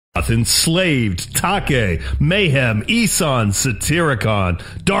Enslaved, Take, Mayhem, Isan, Satyricon,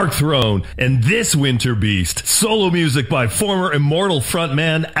 Dark Throne, and this winter beast. Solo music by former Immortal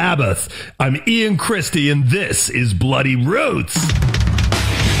frontman Abath. I'm Ian Christie, and this is Bloody Roots.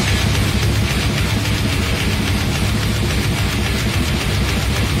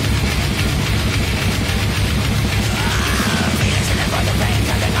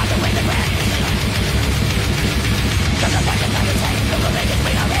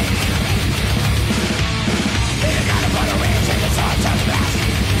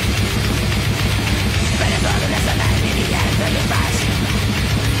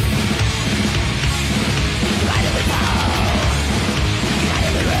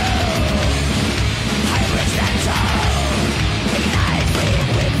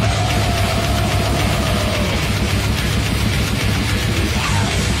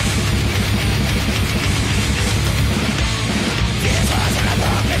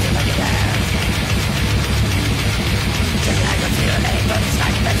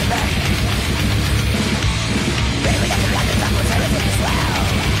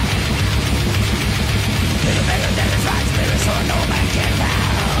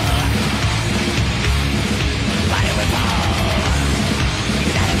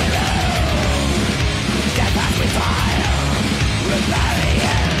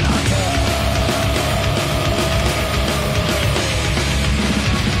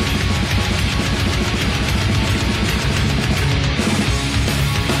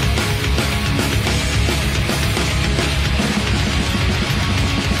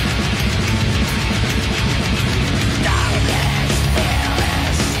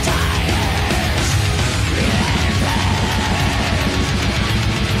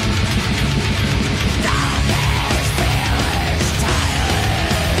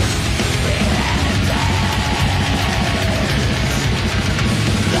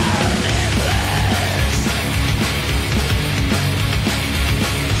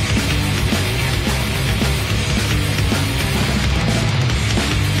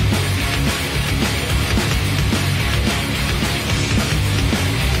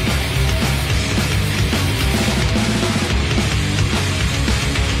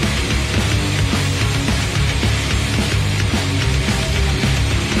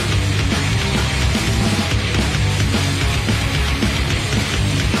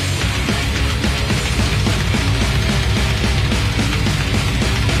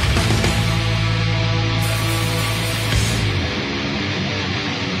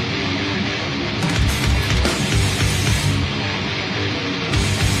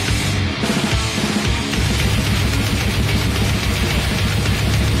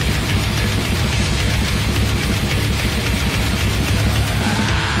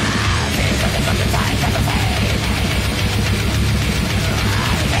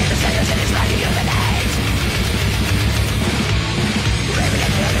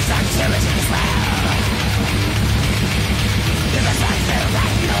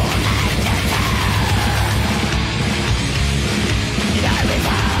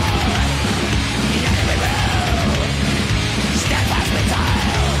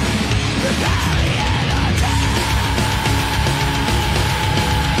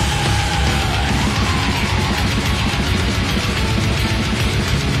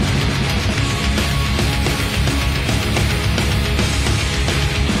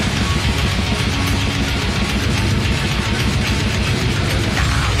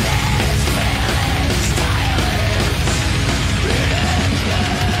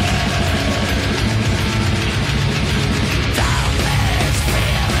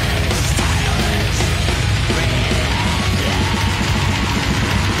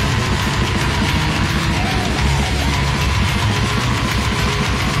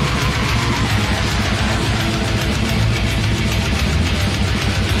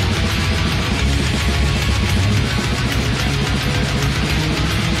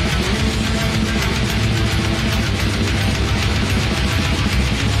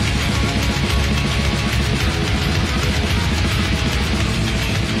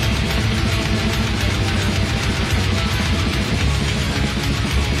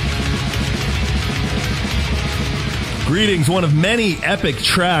 Greetings, one of many epic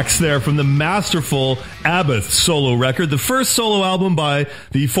tracks there from the masterful Abath solo record, the first solo album by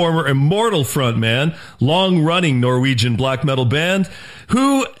the former Immortal frontman, long-running Norwegian black metal band,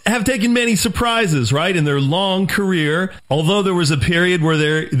 who have taken many surprises, right, in their long career. Although there was a period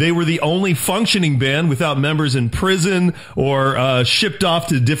where they were the only functioning band without members in prison or shipped off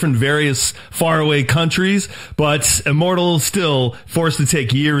to different various faraway countries, but Immortal still forced to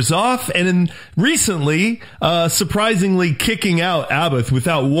take years off, and recently, surprisingly kicking out Abbott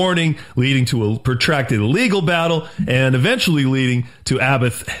without warning, leading to a protracted legal battle, and eventually leading to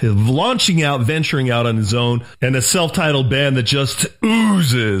Abbott venturing out on his own, and a self-titled band that just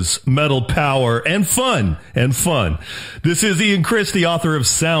oozes metal power and fun. This is Ian Christie, author of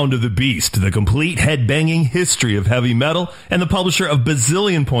Sound of the Beast, the complete headbanging history of heavy metal, and the publisher of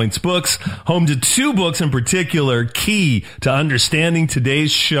Bazillion Points Books, home to two books in particular key to understanding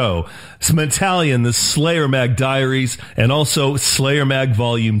today's show. Smetallion, the Slayer Mag Diaries, and also Slayer Mag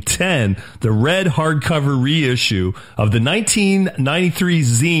Volume 10, the red hardcover reissue of the 1993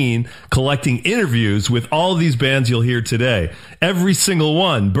 zine collecting interviews with all of these bands you'll hear today. Every single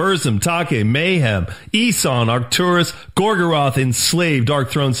one: Burzum, Take, Mayhem, Eson, Arcturus, Gorgoroth, Enslaved,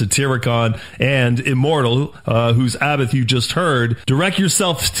 Dark Throne, Satyricon, and Immortal, whose Abbott you just heard. Direct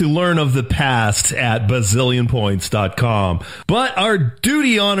yourself to learn of the past at bazillionpoints.com. But our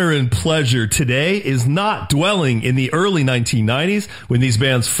duty, honor, and pleasure today is not dwelling in the early 1990s when these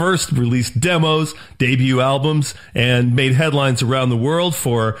bands first released demos, debut albums, and made headlines around the world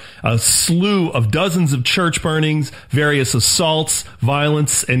for a slew of dozens of church burnings, various assaults,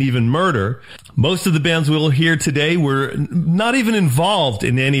 violence, and even murder. Most of the bands we'll hear today were not even involved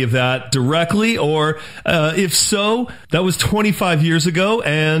in any of that directly, or if so, that was 25 years ago,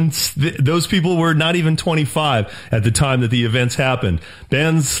 and those people were not even 25 at the time that the events happened.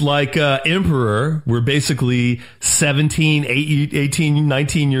 Bands like Emperor were basically 17, 18,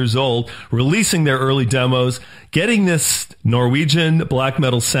 19 years old, releasing their early demos, getting this Norwegian black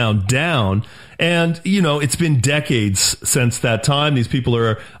metal sound down, and, it's been decades since that time.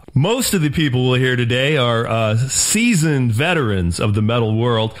 Most of the people we'll hear today are seasoned veterans of the metal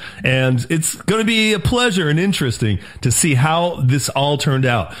world, and it's going to be a pleasure and interesting to see how this all turned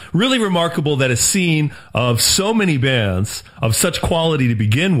out. Really remarkable that a scene of so many bands of such quality to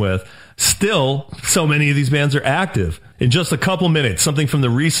begin with, still so many of these bands are active. In just a couple minutes, something from the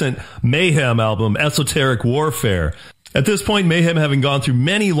recent Mayhem album, Esoteric Warfare. At this point, Mayhem having gone through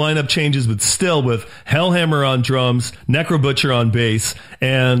many lineup changes, but still with Hellhammer on drums, Necrobutcher on bass,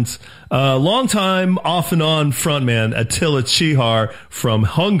 and longtime off and on frontman Attila Chihar from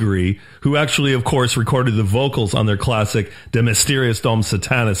Hungary, who actually, of course, recorded the vocals on their classic De Mysteriis Dom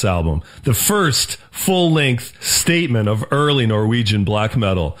Satanis album, the first full-length statement of early Norwegian black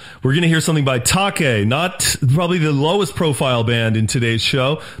metal. We're going to hear something by Take, not probably the lowest profile band in today's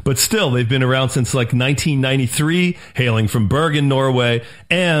show, but still, they've been around since like 1993, hailing from Bergen, Norway,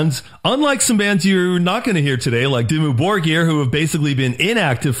 and unlike some bands you're not going to hear today, like Dimmu Borgir, who have basically been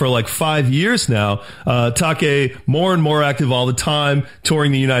inactive for like 5 years now, Take more and more active all the time,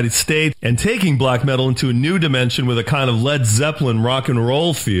 touring the United States and taking black metal into a new dimension with a kind of Led Zeppelin rock and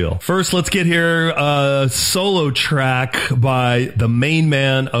roll feel. First, let's get here a solo track by the main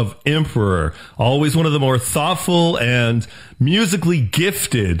man of Emperor, always one of the more thoughtful and musically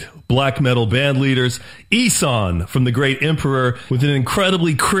gifted black metal band leaders, Eson from the great Emperor, with an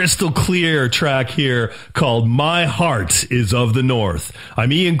incredibly crystal clear track here called My Heart is of the North.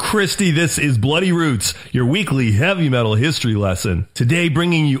 I'm Ian Christie. This is Bloody Roots, your weekly heavy metal history lesson. Today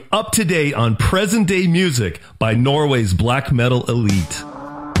bringing you up to date on present day music by Norway's black metal elite.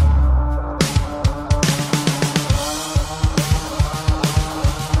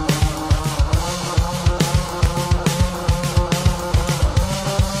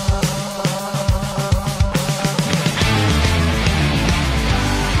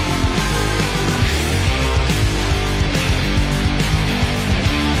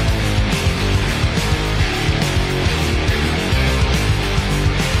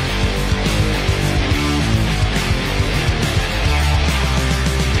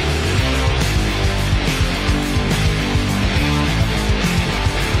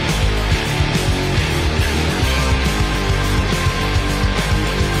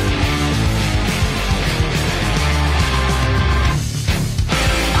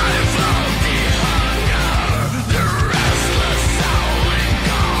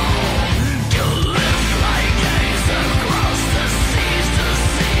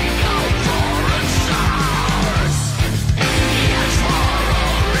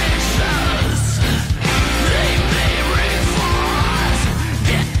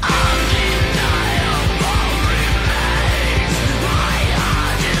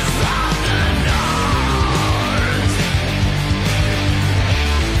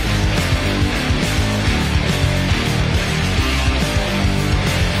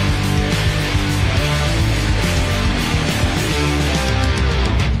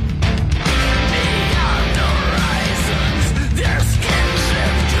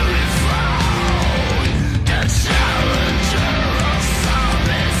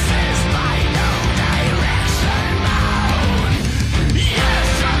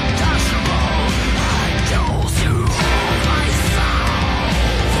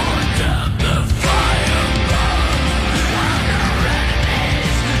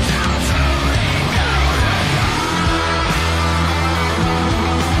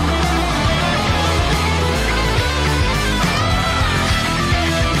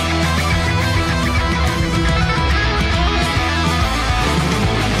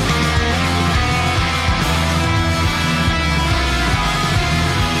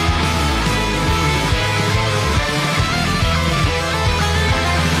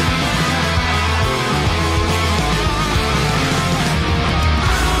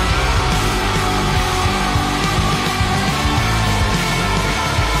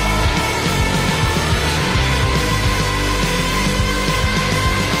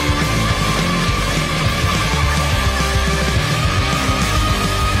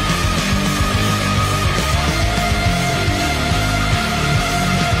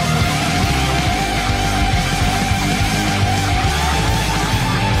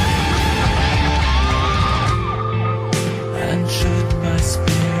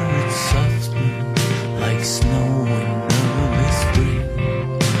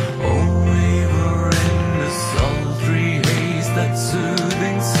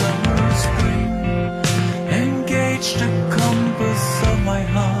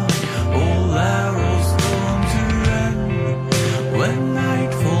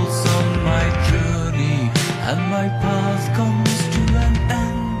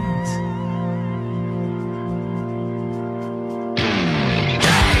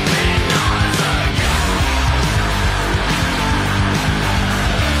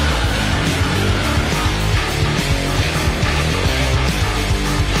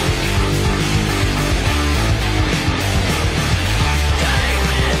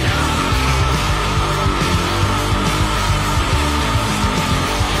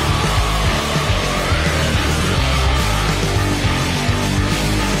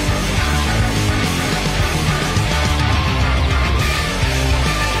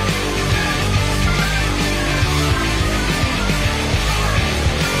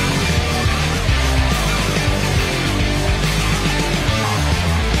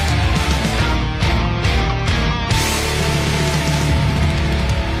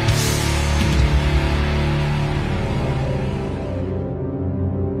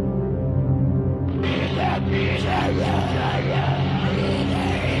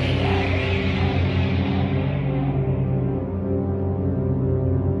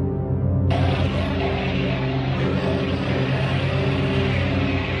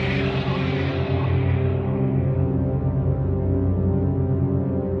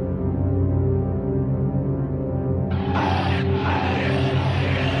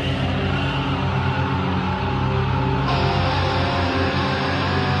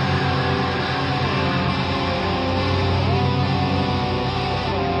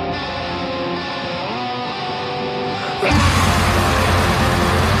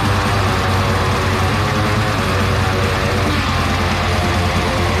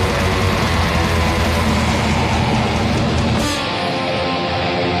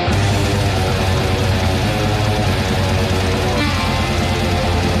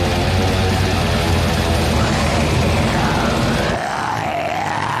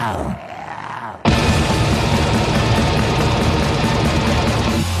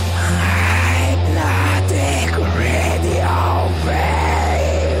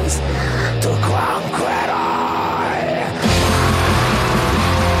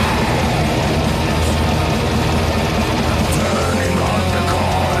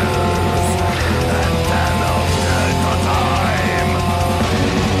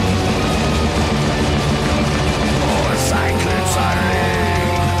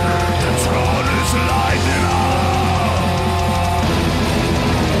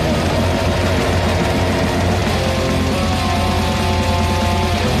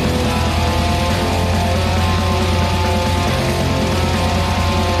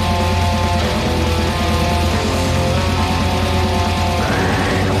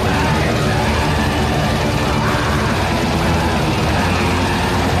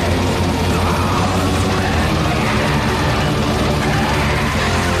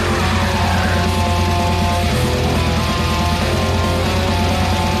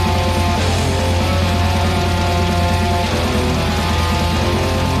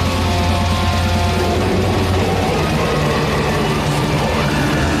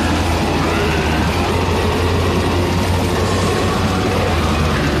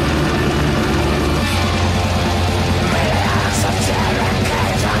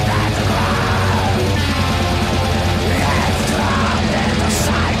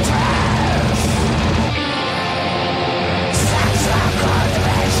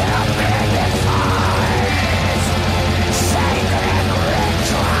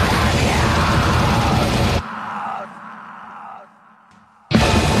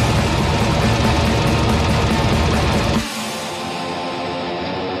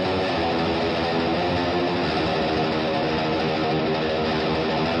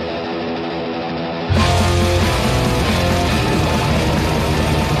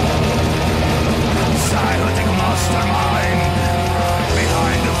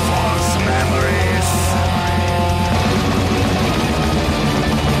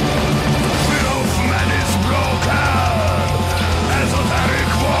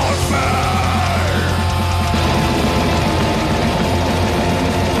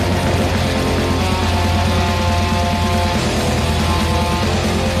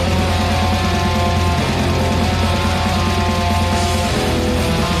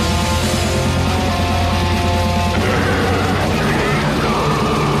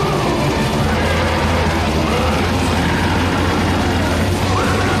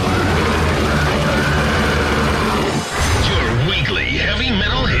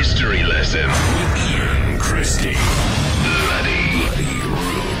 Listen with Ian Christie. Bloody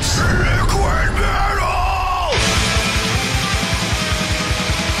Roots. Liquid Metal!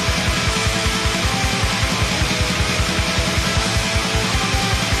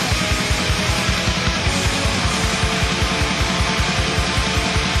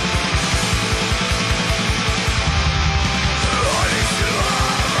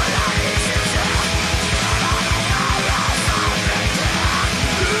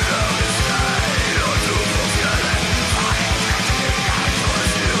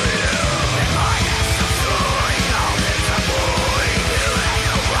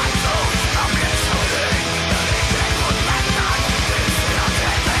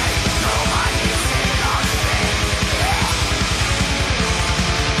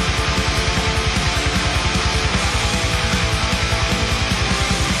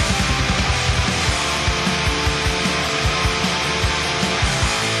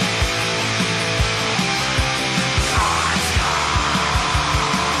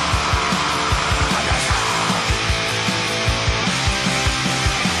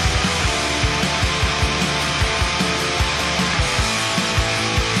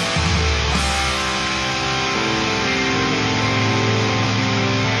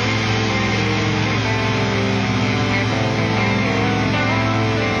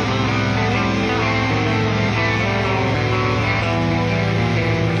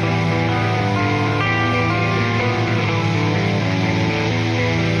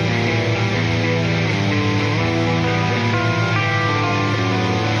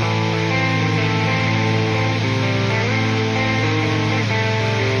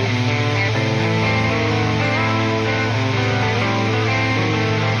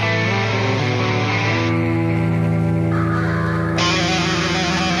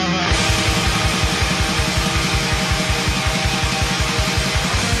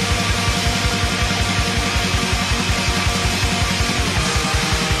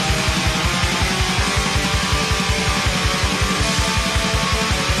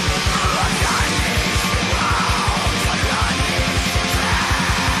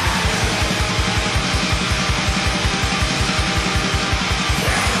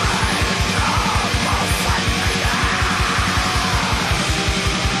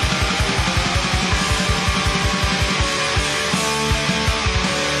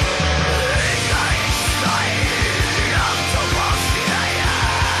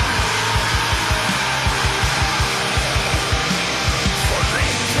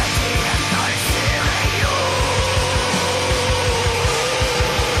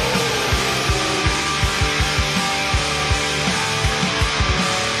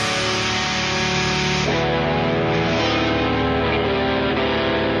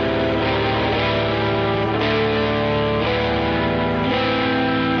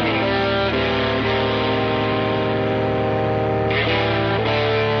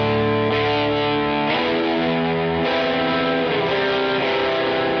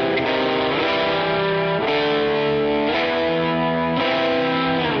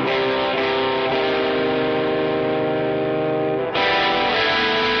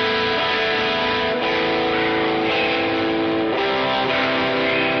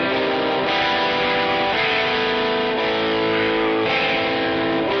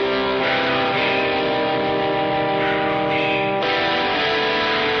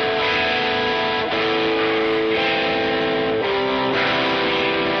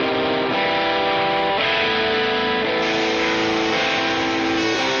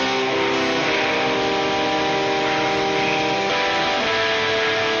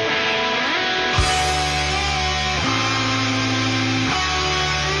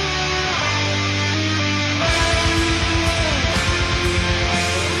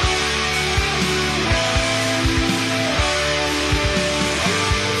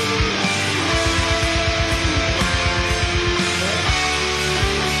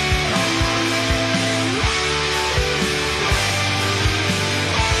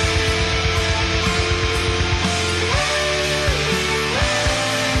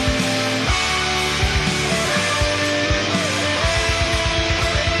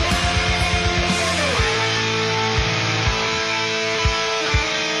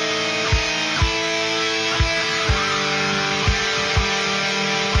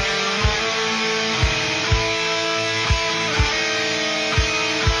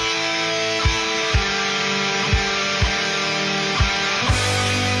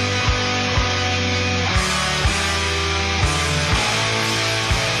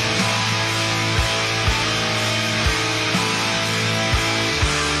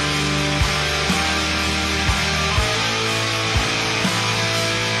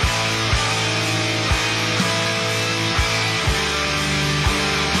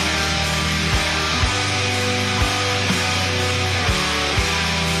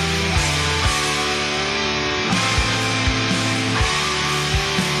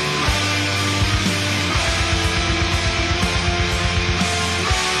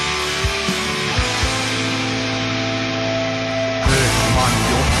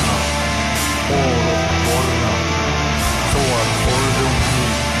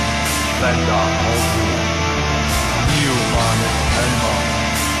 bädda avbrott. Nio manet hemma,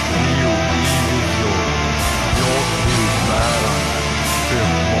 nio ividio, jag blir bärande, 5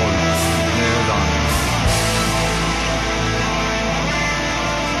 mål nedan.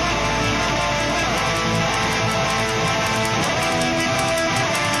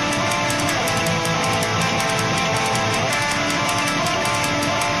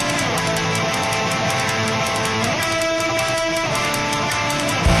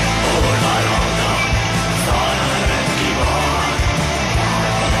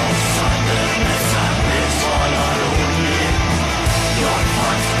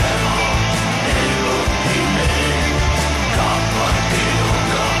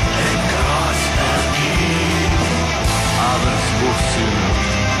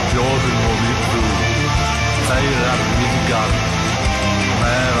 Jorden och mitt blod, färgar vidgar,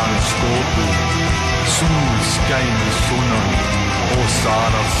 märan skåpor, solskein i sonnen, och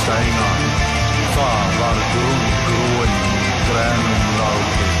sara steinar, farvar gråin, gränum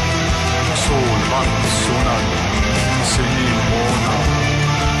rauke, solvatt sonnen, isenil månad,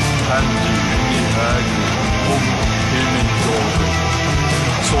 händi in i högre, himmeltåget,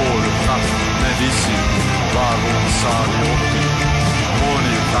 solvatt med vissi, var hon sarjåken.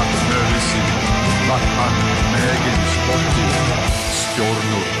 Moni tatt növisi, vart han mägen spotti,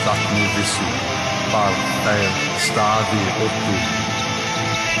 stjornor tatt növisi, var där stadig åttu.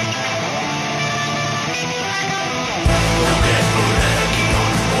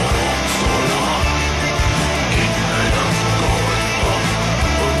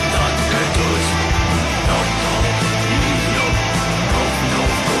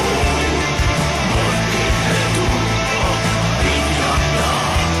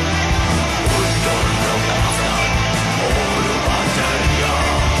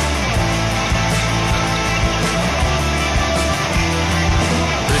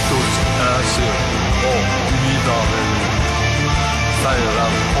 Och vidare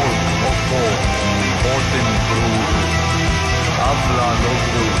färrar folk och på din bror alla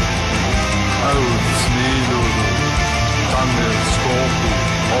loggor smilor tanger skåpor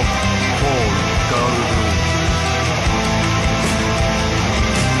och kål dörror.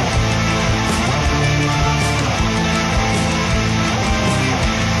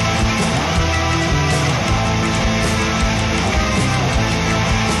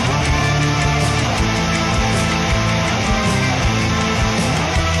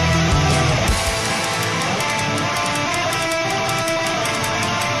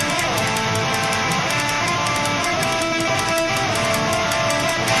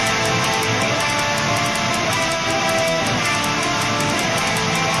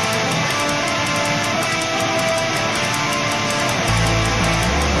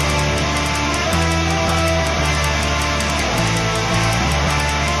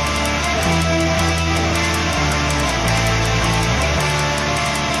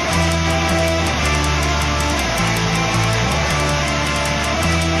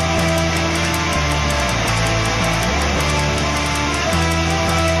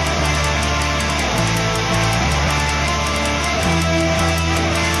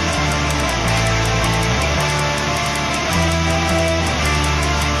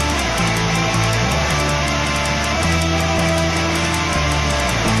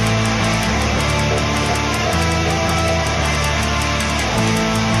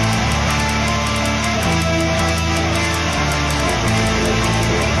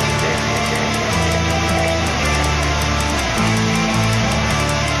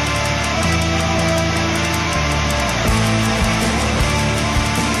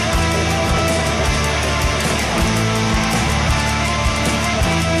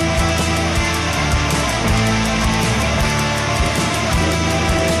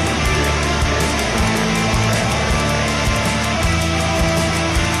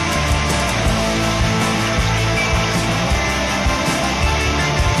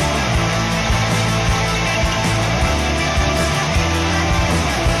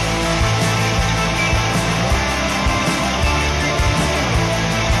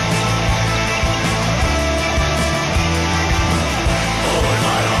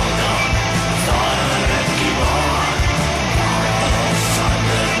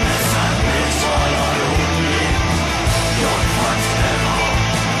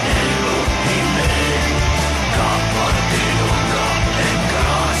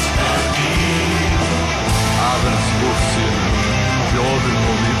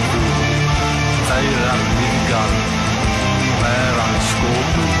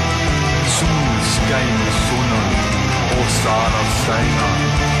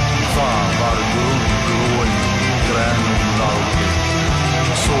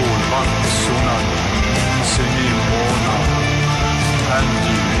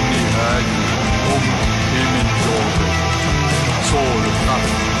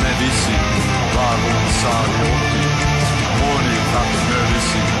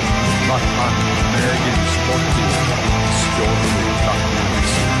 megin sportiv skjoldu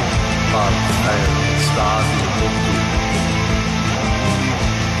taktiskt var stadig bortu.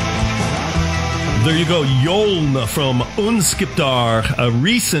 There you go, Joln from Unskiptar, a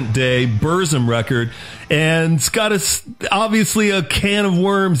recent day Burzum record. And it's got obviously a can of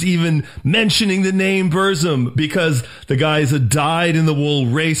worms even mentioning the name Burzum, because the guy is a dyed-in-the-wool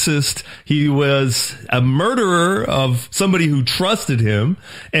racist. He was a murderer of somebody who trusted him,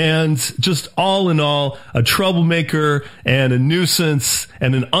 and just all in all, a troublemaker and a nuisance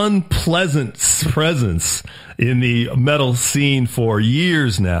and an unpleasant presence in the metal scene for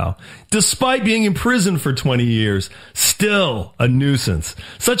years now. Despite being in prison for 20 years, still a nuisance.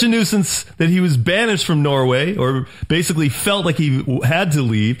 Such a nuisance that he was banished from Norway, or basically felt like he had to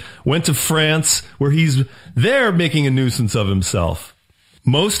leave, went to France, where he's there making a nuisance of himself.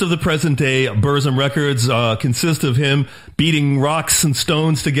 Most of the present-day Burzum records consist of him beating rocks and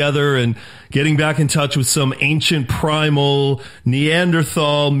stones together and getting back in touch with some ancient primal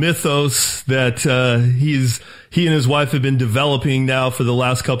Neanderthal mythos that he and his wife have been developing now for the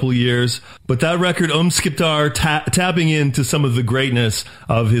last couple of years. But that record, Skiptar, tapping into some of the greatness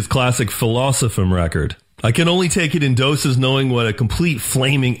of his classic Philosophem record. I can only take it in doses, knowing what a complete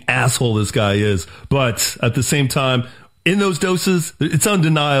flaming asshole this guy is. But at the same time, in those doses, it's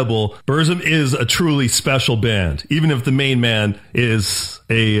undeniable. Burzum is a truly special band, even if the main man is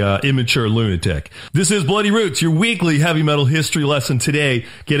a immature lunatic. This is Bloody Roots, your weekly heavy metal history lesson today,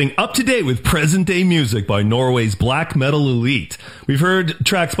 getting up to date with present day music by Norway's black metal elite. We've heard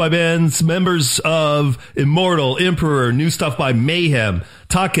tracks by bands, members of Immortal, Emperor, new stuff by Mayhem,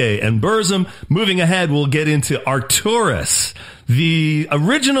 Take, and Burzum. Moving ahead, we'll get into Arcturus, the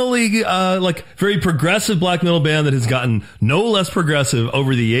originally very progressive black metal band that has gotten no less progressive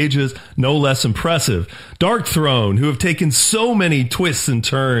over the ages, no less impressive. Dark Throne, who have taken so many twists and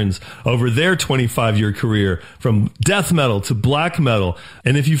turns over their 25-year career, from death metal to black metal.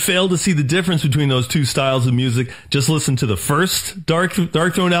 And if you fail to see the difference between those two styles of music, just listen to the first Dark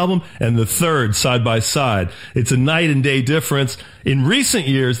Throne album and the third side by side. It's a night and day difference. In recent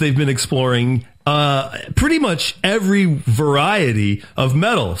years, they've been exploring pretty much every variety of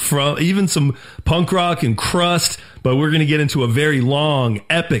metal, from even some punk rock and crust, but we're going to get into a very long,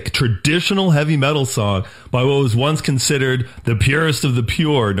 epic, traditional heavy metal song by what was once considered the purest of the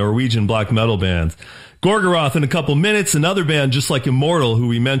pure Norwegian black metal bands. Gorgoroth in a couple minutes, another band just like Immortal, who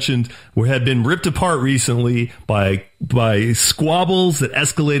we mentioned had been ripped apart recently by squabbles that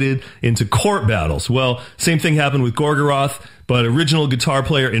escalated into court battles. Well, same thing happened with Gorgoroth, but original guitar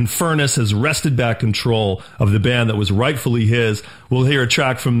player Infernus has wrested back control of the band that was rightfully his. We'll hear a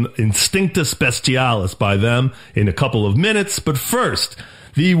track from Instinctus Bestialis by them in a couple of minutes, but first,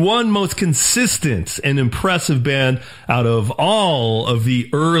 the one most consistent and impressive band out of all of the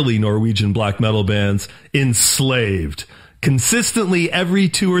early Norwegian black metal bands, Enslaved. Consistently every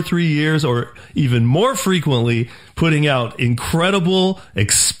 2 or 3 years, or even more frequently, putting out incredible,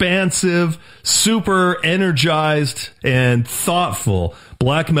 expansive, super energized, and thoughtful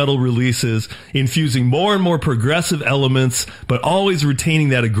black metal releases, infusing more and more progressive elements, but always retaining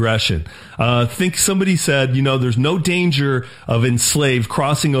that aggression. I think somebody said, there's no danger of Enslaved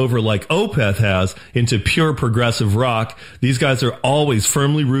crossing over like Opeth has into pure progressive rock. These guys are always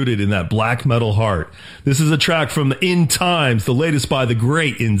firmly rooted in that black metal heart. This is a track from In Times, the latest by the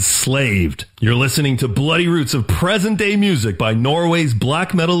great Enslaved. You're listening to Bloody Roots of present day music by Norway's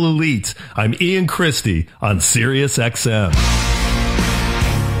black metal elite. I'm Ian Christie on SiriusXM.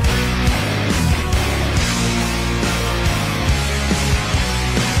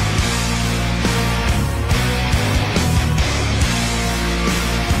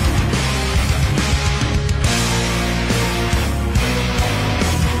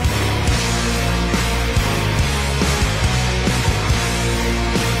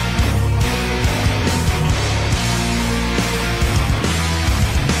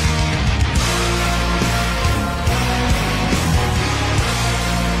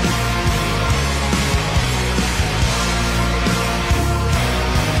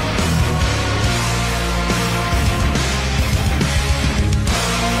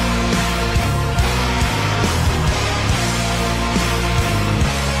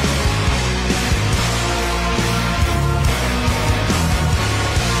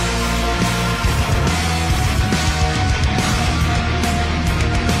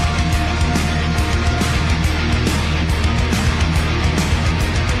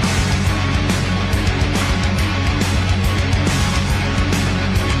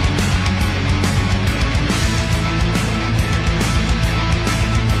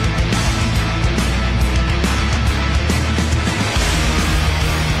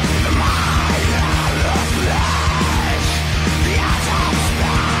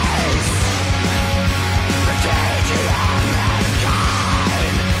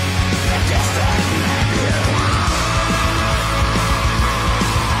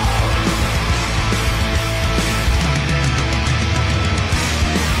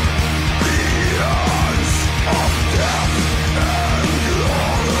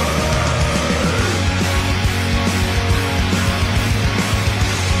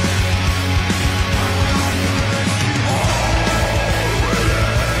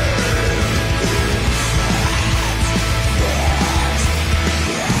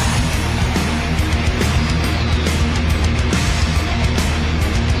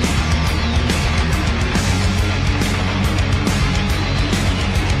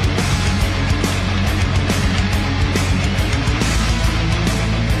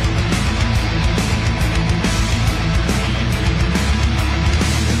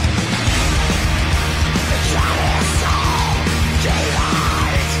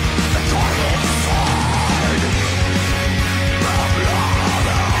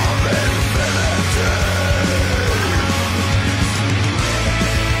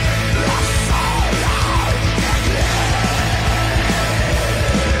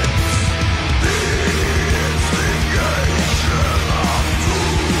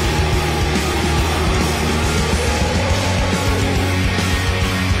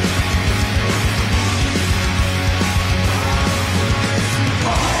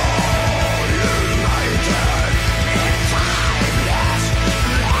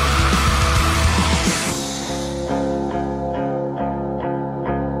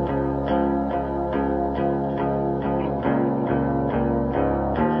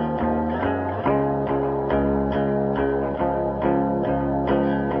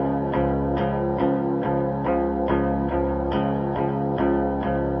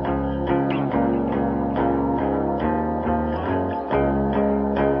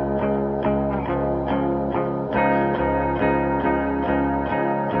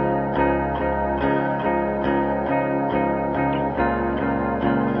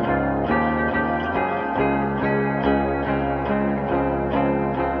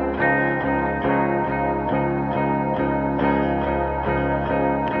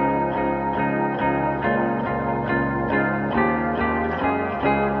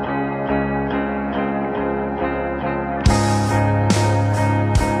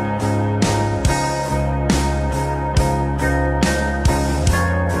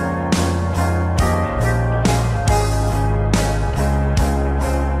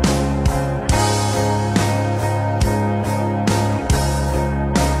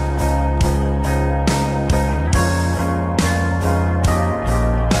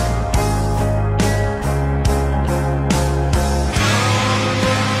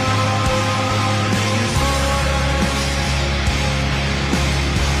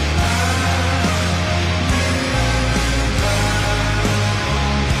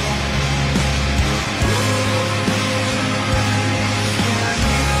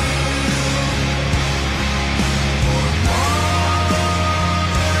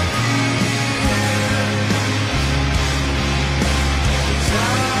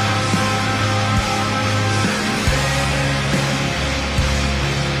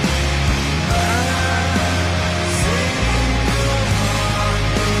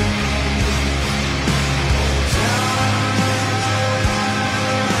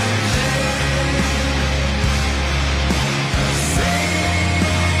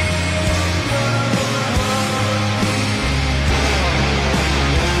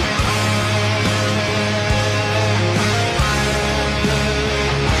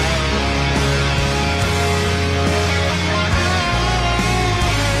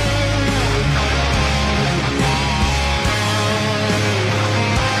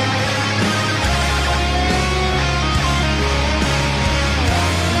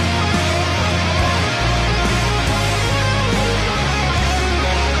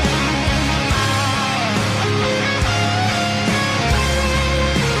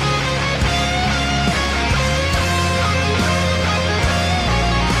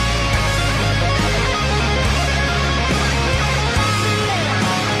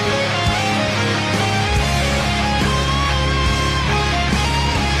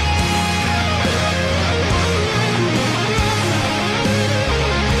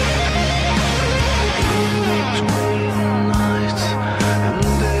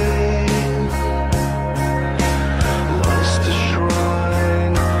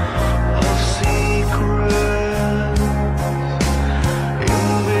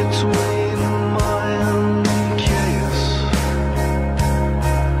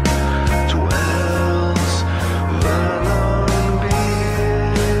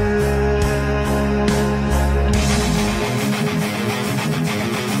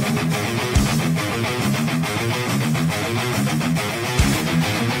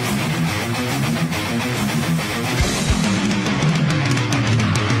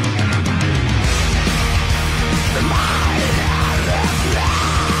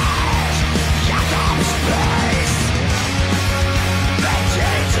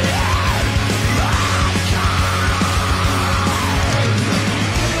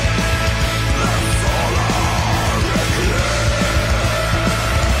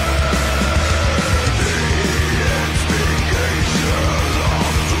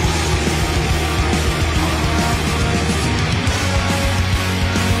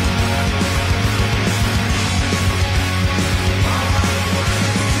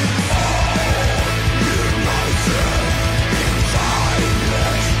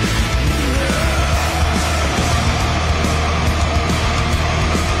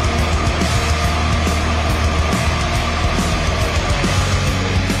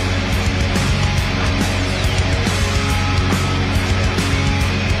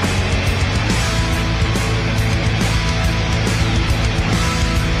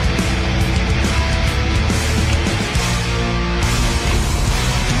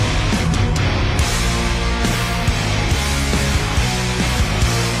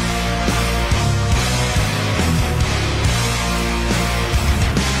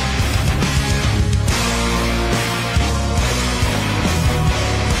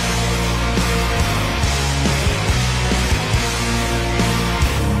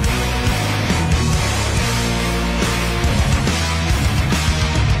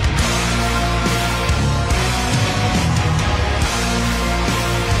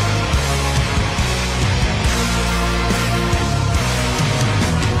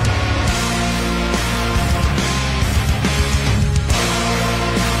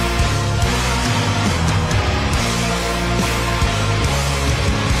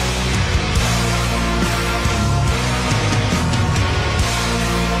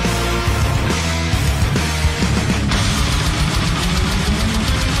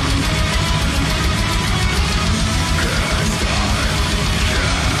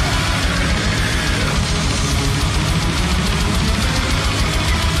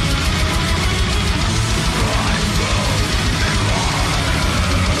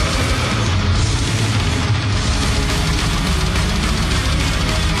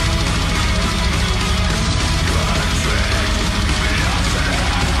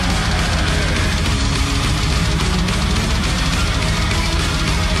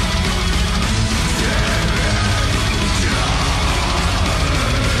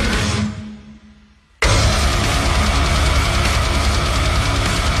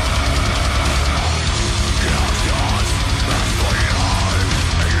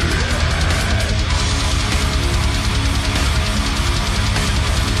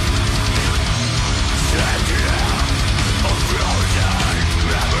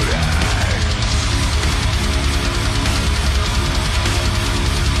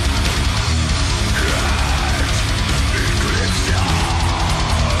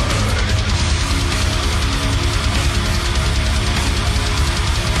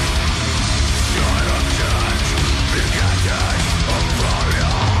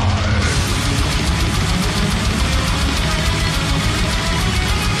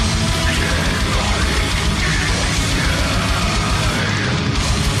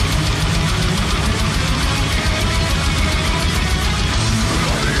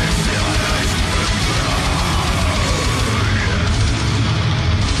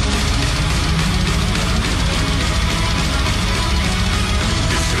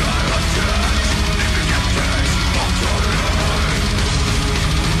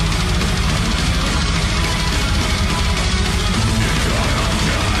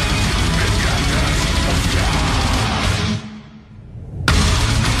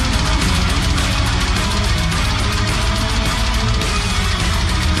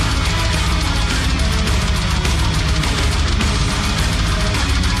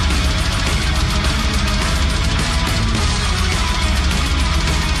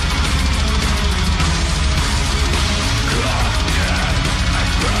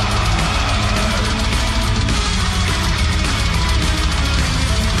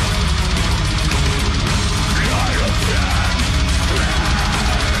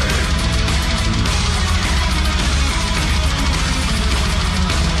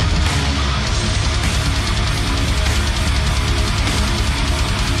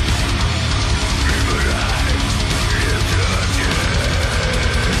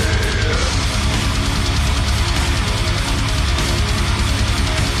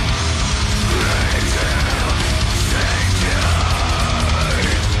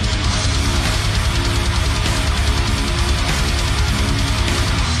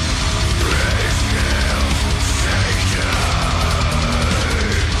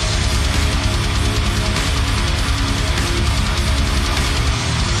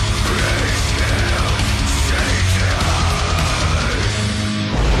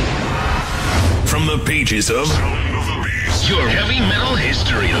 the pages of Your Heavy Metal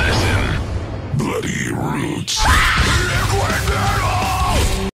History Lesson. Bloody Roots. Liquid Metal!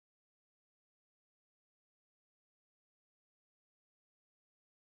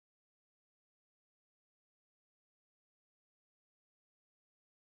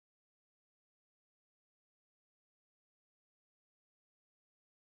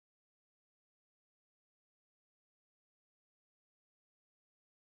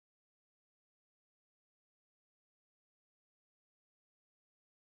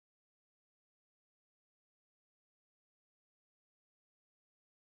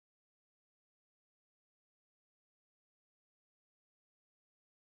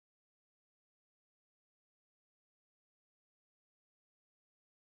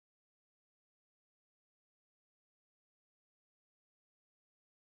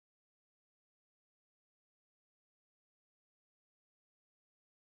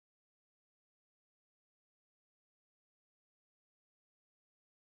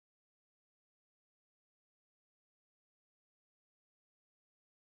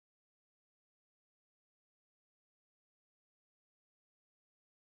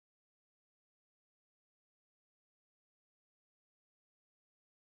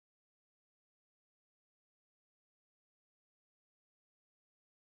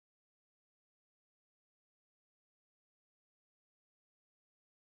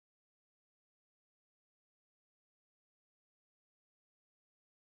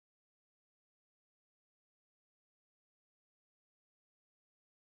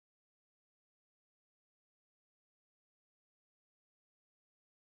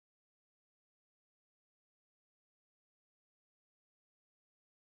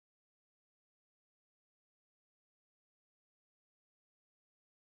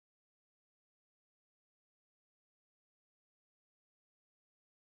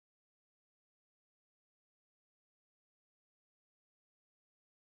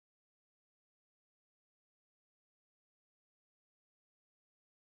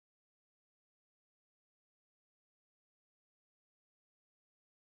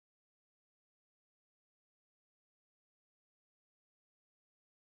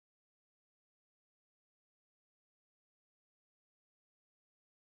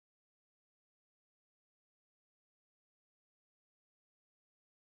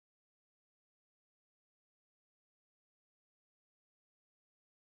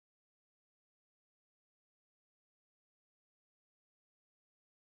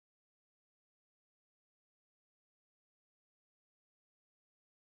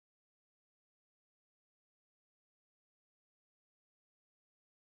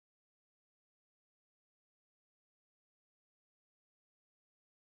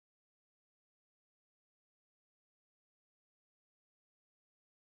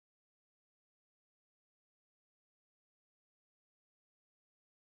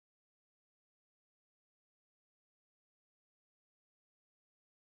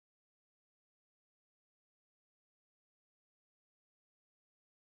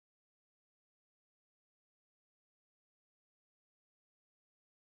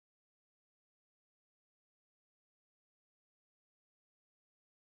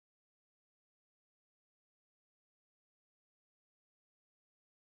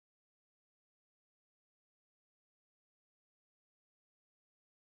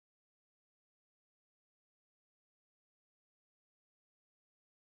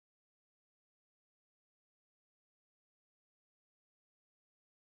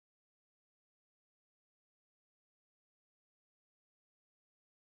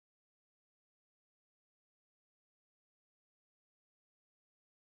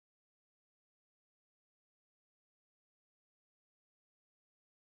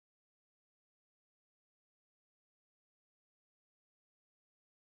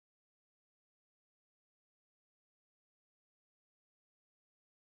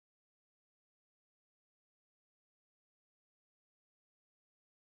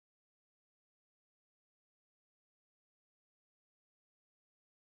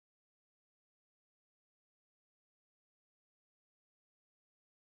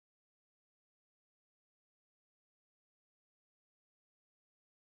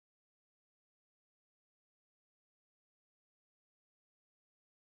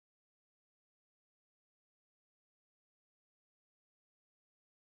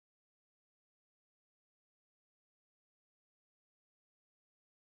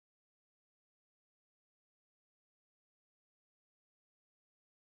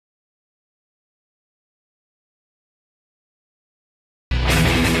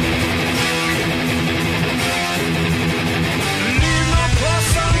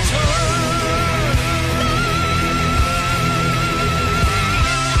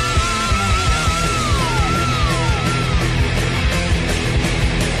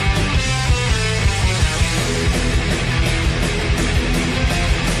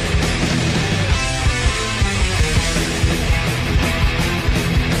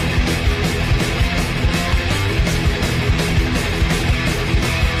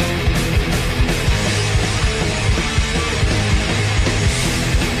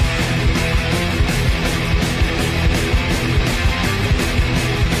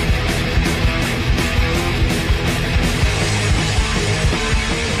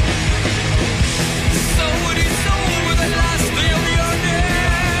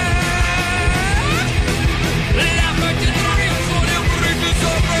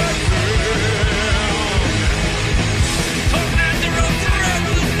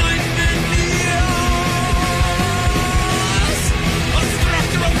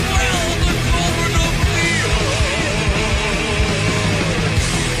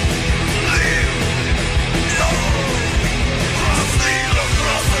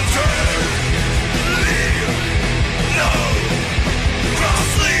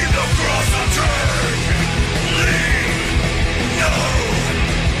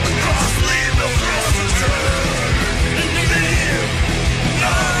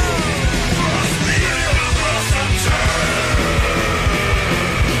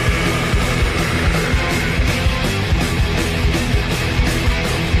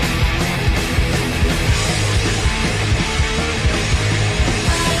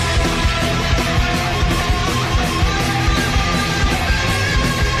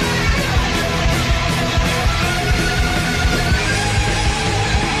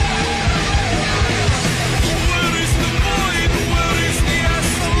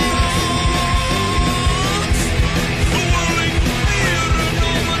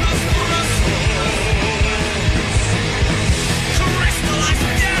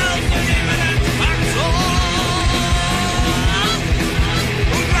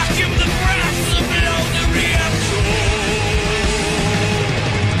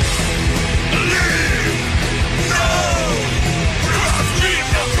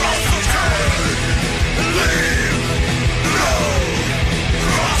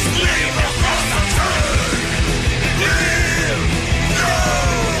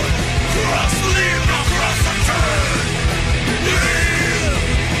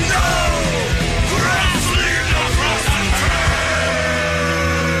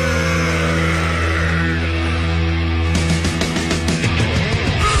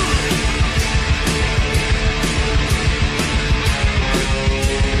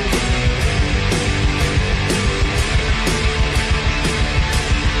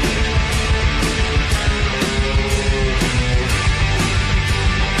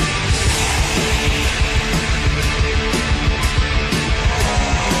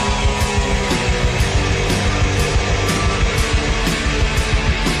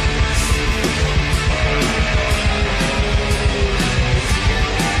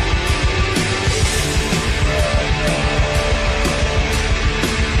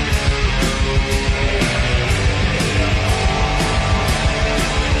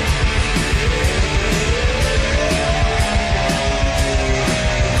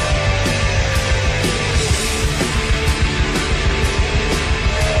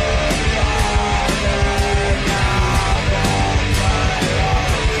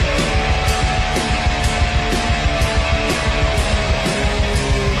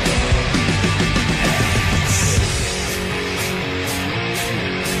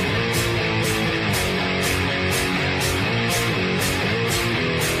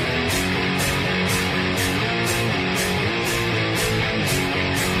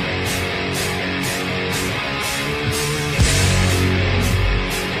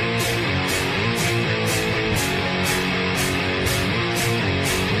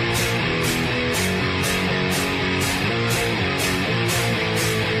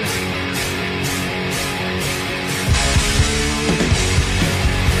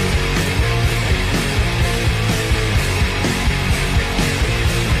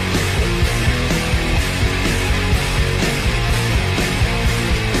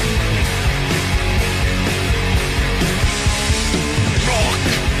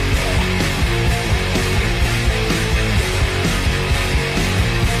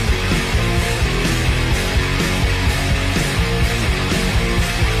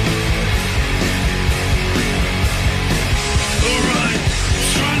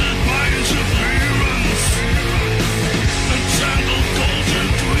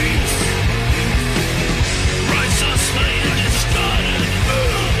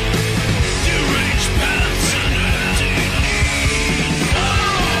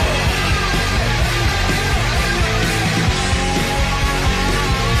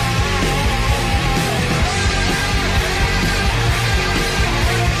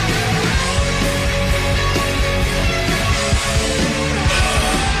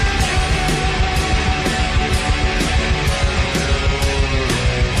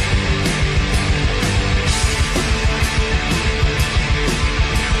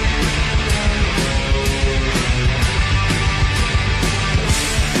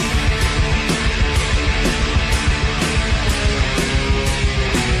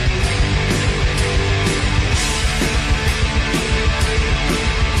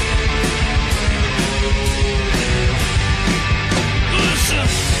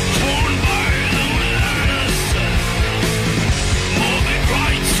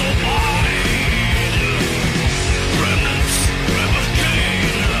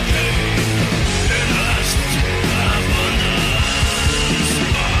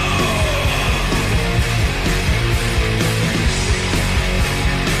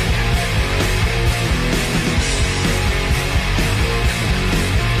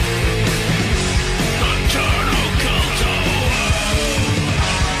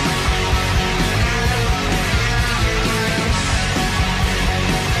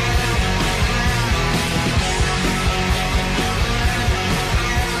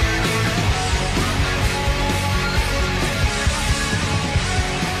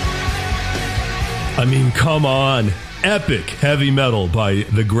 I mean, come on. Epic heavy metal by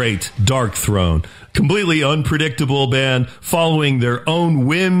the great Dark Throne. Completely unpredictable band following their own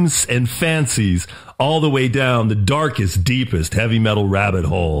whims and fancies all the way down the darkest, deepest heavy metal rabbit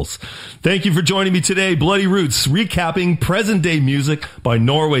holes. Thank you for joining me today. Bloody Roots, recapping present-day music by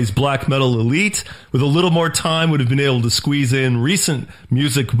Norway's black metal elite. With a little more time, would have been able to squeeze in recent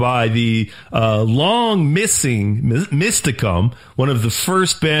music by the long-missing Mysticum, one of the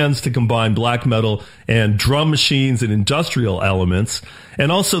first bands to combine black metal and drum machines and industrial elements,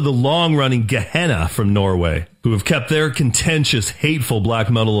 and also the long-running Gehenna from Norway, who have kept their contentious, hateful black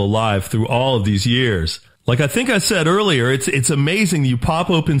metal alive through all of these years. Like I think I said earlier, it's amazing. You pop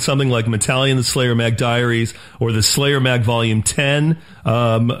open something like Metallica the Slayer Mag Diaries or the Slayer Mag Volume 10,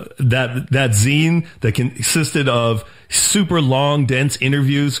 that zine that consisted of super long, dense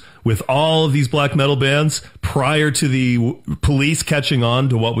interviews with all of these black metal bands prior to the police catching on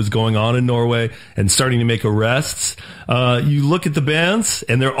to what was going on in Norway and starting to make arrests. You look at the bands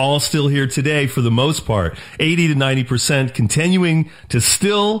and they're all still here today for the most part, 80 to 90% continuing to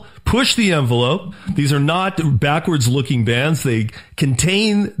still push the envelope. These are not backwards looking bands. They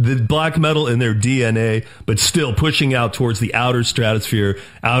contain the black metal in their DNA, but still pushing out towards the outer stratosphere,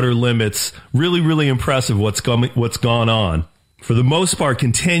 outer limits. Really, really impressive what's gone on. For the most part,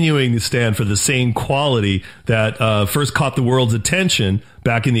 continuing to stand for the same quality that first caught the world's attention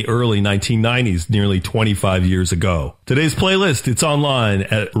back in the early 1990s, nearly 25 years ago. Today's playlist, it's online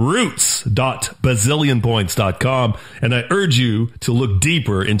at roots.bazillionpoints.com, and I urge you to look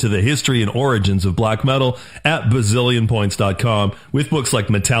deeper into the history and origins of black metal at bazillionpoints.com with books like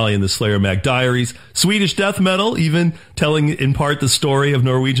Metallica and the Slayer Mag Diaries, Swedish death metal, even telling in part the story of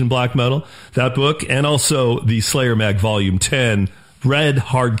Norwegian black metal, that book, and also the Slayer Mag Volume 10 red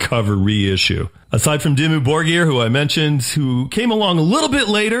hardcover reissue. Aside from Dimmu Borgir, who I mentioned, who came along a little bit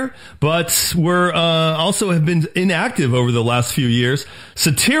later, but were also have been inactive over the last few years,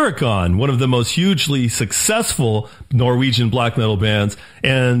 Satyricon, one of the most hugely successful Norwegian black metal bands,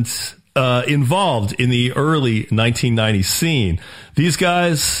 and involved in the early 1990s scene. These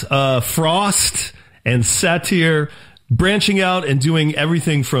guys, Frost and Satyr, branching out and doing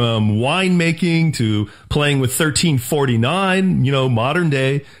everything from winemaking to playing with 1349, modern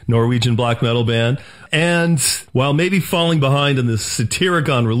day Norwegian black metal band. And while maybe falling behind on the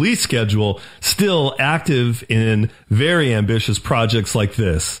Satyricon release schedule, still active in very ambitious projects like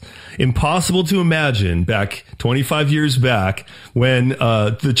this. Impossible to imagine back 25 years back when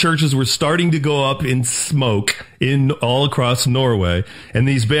the churches were starting to go up in smoke all across Norway, and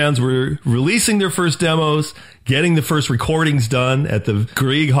these bands were releasing their first demos, getting the first recordings done at the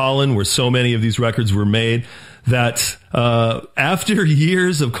Grieg Holland, where so many of these records were made, that after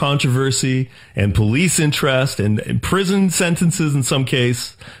years of controversy and police interest and prison sentences in some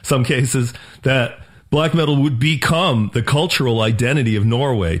cases, that black metal would become the cultural identity of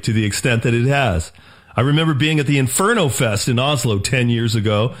Norway to the extent that it has. I remember being at the Inferno Fest in Oslo 10 years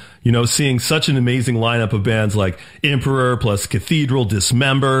ago, seeing such an amazing lineup of bands like Emperor plus Cathedral,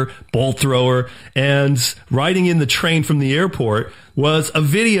 Dismember, Bolt Thrower, and riding in the train from the airport was a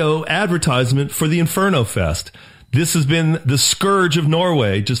video advertisement for the Inferno Fest. This has been the scourge of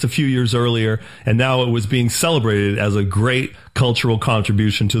Norway just a few years earlier, and now it was being celebrated as a great cultural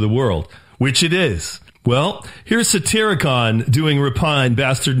contribution to the world, which it is. Well, here's Satyricon doing Repine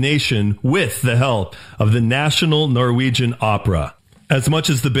Bastard Nation with the help of the National Norwegian Opera. As much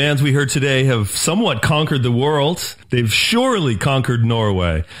as the bands we heard today have somewhat conquered the world, they've surely conquered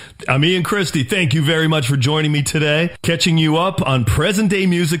Norway. I'm Ian Christie. Thank you very much for joining me today, catching you up on present-day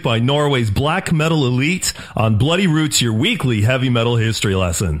music by Norway's black metal elite on Bloody Roots, your weekly heavy metal history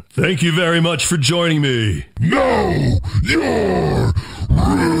lesson. Thank you very much for joining me. Know your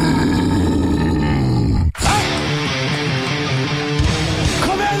roots.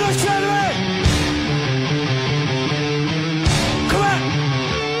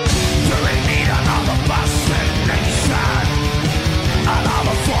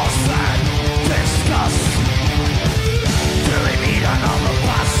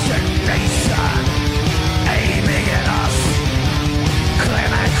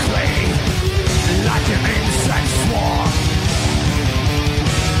 Like an insect swarm,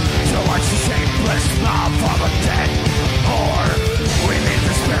 so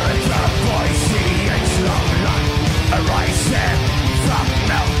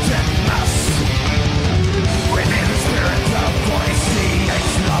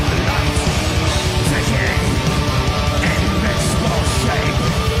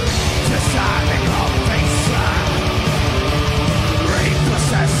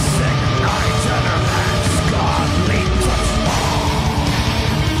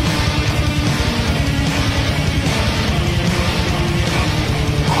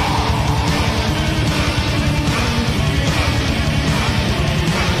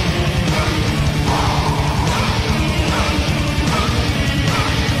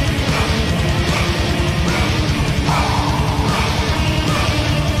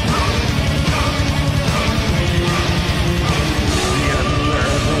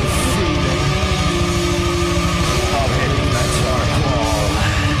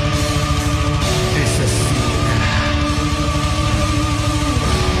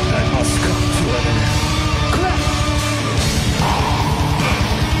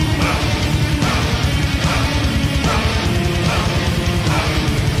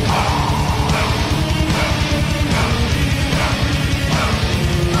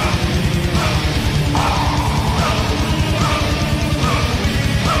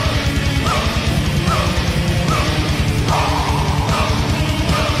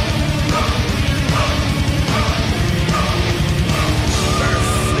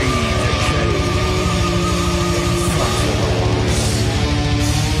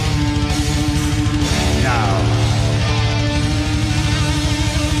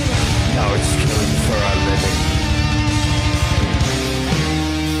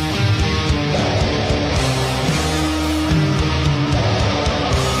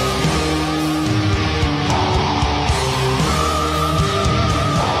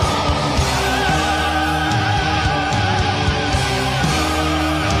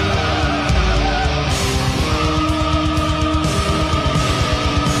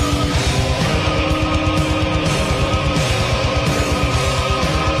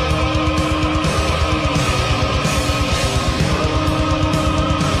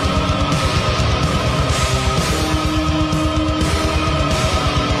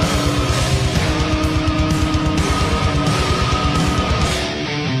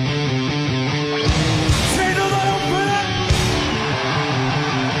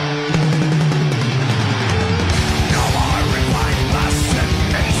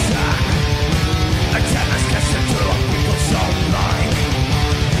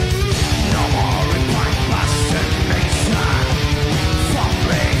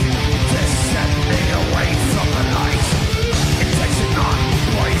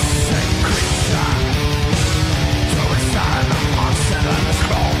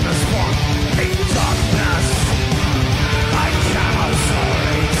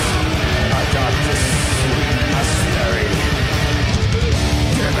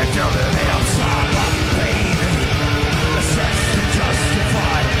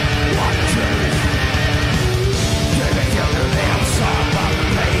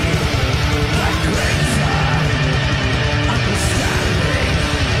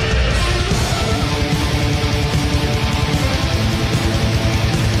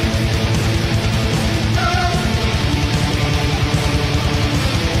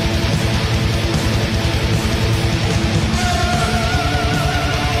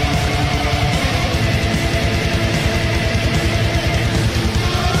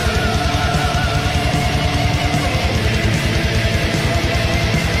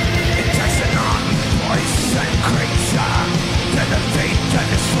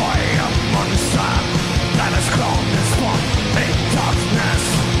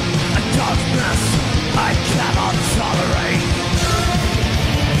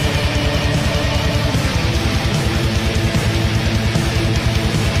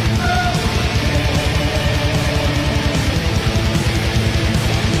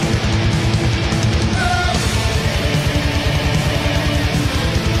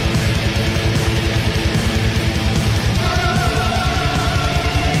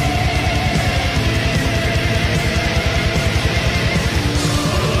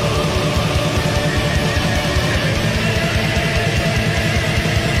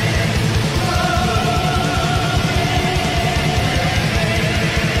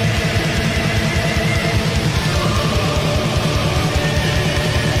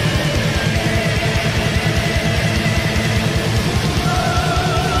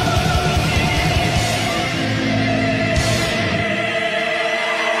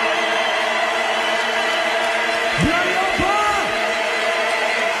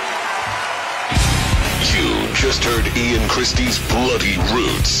just heard Ian Christie's Bloody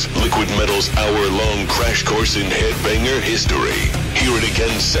Roots, Liquid Metal's hour-long crash course in headbanger history. Hear it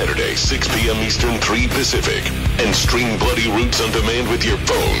again Saturday, 6 p.m. Eastern, 3 Pacific. And stream Bloody Roots on demand with your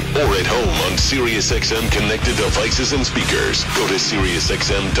phone or at home on SiriusXM connected devices and speakers. Go to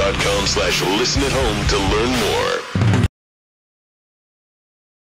SiriusXM.com/listen at home to learn more.